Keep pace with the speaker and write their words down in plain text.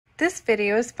This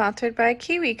video is sponsored by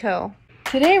KiwiCo.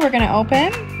 Today we're going to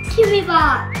open Kiwi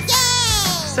Box.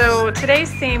 Yay! So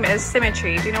today's theme is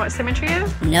symmetry. Do you know what symmetry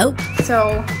is? Nope.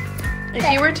 So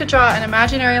if you were to draw an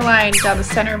imaginary line down the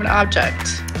center of an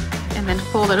object and then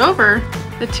fold it over,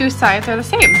 the two sides are the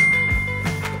same.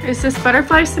 Is this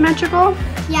butterfly symmetrical?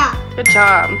 Yeah. Good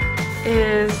job.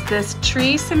 Is this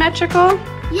tree symmetrical?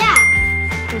 Yeah.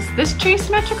 Is this tree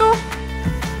symmetrical?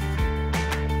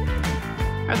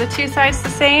 Are the two sides the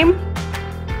same?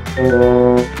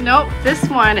 Nope, this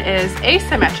one is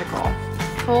asymmetrical.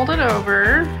 Fold it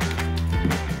over.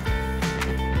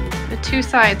 The two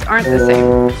sides aren't the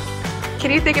same.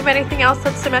 Can you think of anything else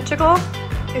that's symmetrical?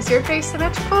 Is your face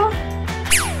symmetrical?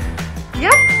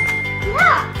 Yep.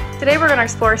 Yeah. Today we're going to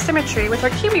explore symmetry with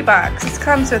our Kiwi box. This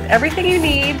comes with everything you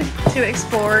need to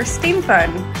explore STEAM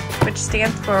Fun, which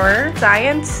stands for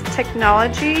Science,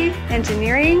 Technology,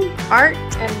 Engineering, Art,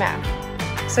 and Math.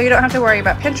 So you don't have to worry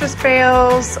about Pinterest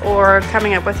fails or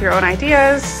coming up with your own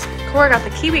ideas. Cora got the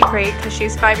Kiwi crate because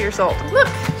she's 5 years old. Look,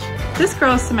 this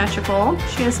girl is symmetrical.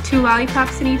 She has 2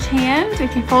 lollipops in each hand.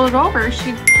 If you fold it over,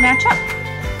 she'd match up.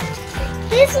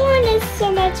 This one is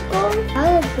symmetrical.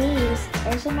 All of these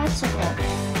are symmetrical.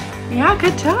 Yeah,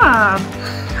 good job.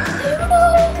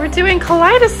 We're doing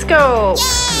kaleidoscope.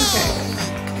 Okay.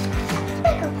 It's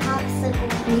like a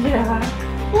popsicle. Yeah.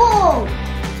 Whoa!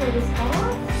 So this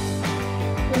off?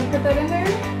 Can you put that in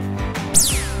there?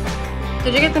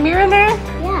 Did you get the mirror in there?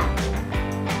 Yeah.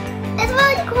 It's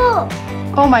really cool.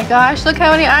 Oh my gosh, look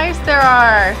how many eyes there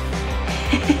are.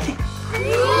 It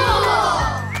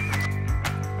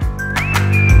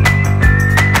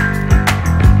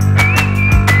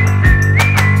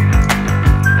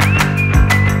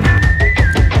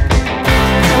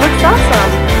looks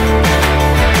awesome.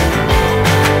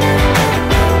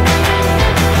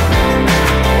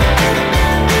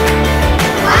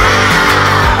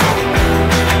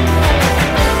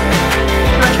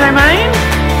 Try mine?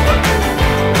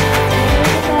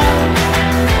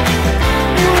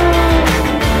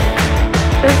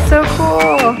 That's so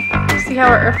cool. See how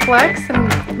it reflects and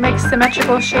makes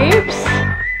symmetrical shapes?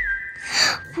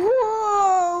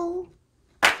 Whoa!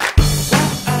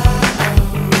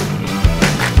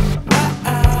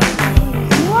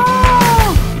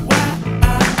 Whoa!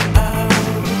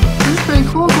 This is pretty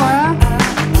cool, Cora.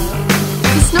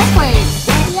 It's a snowflake.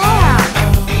 Yeah.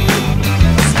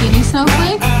 Skinny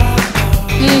snowflake?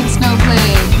 Big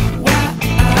snowflake.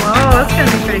 Whoa, that's gonna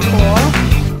be pretty cool.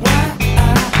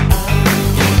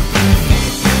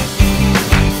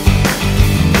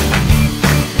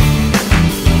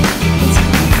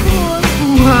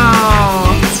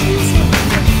 Wow.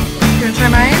 You wanna try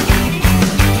mine?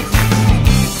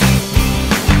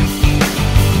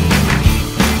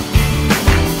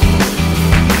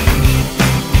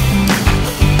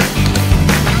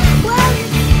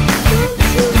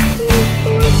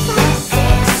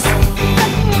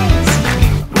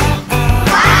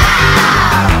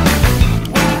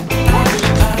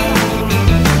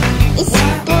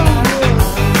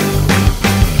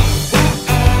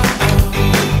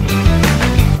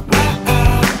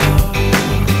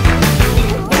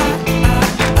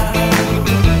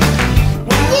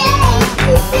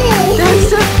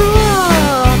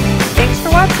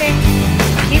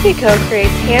 KiwiCo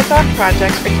creates hands-on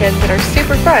projects for kids that are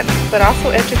super fun, but also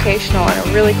educational in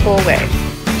a really cool way.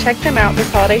 Check them out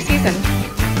this holiday season.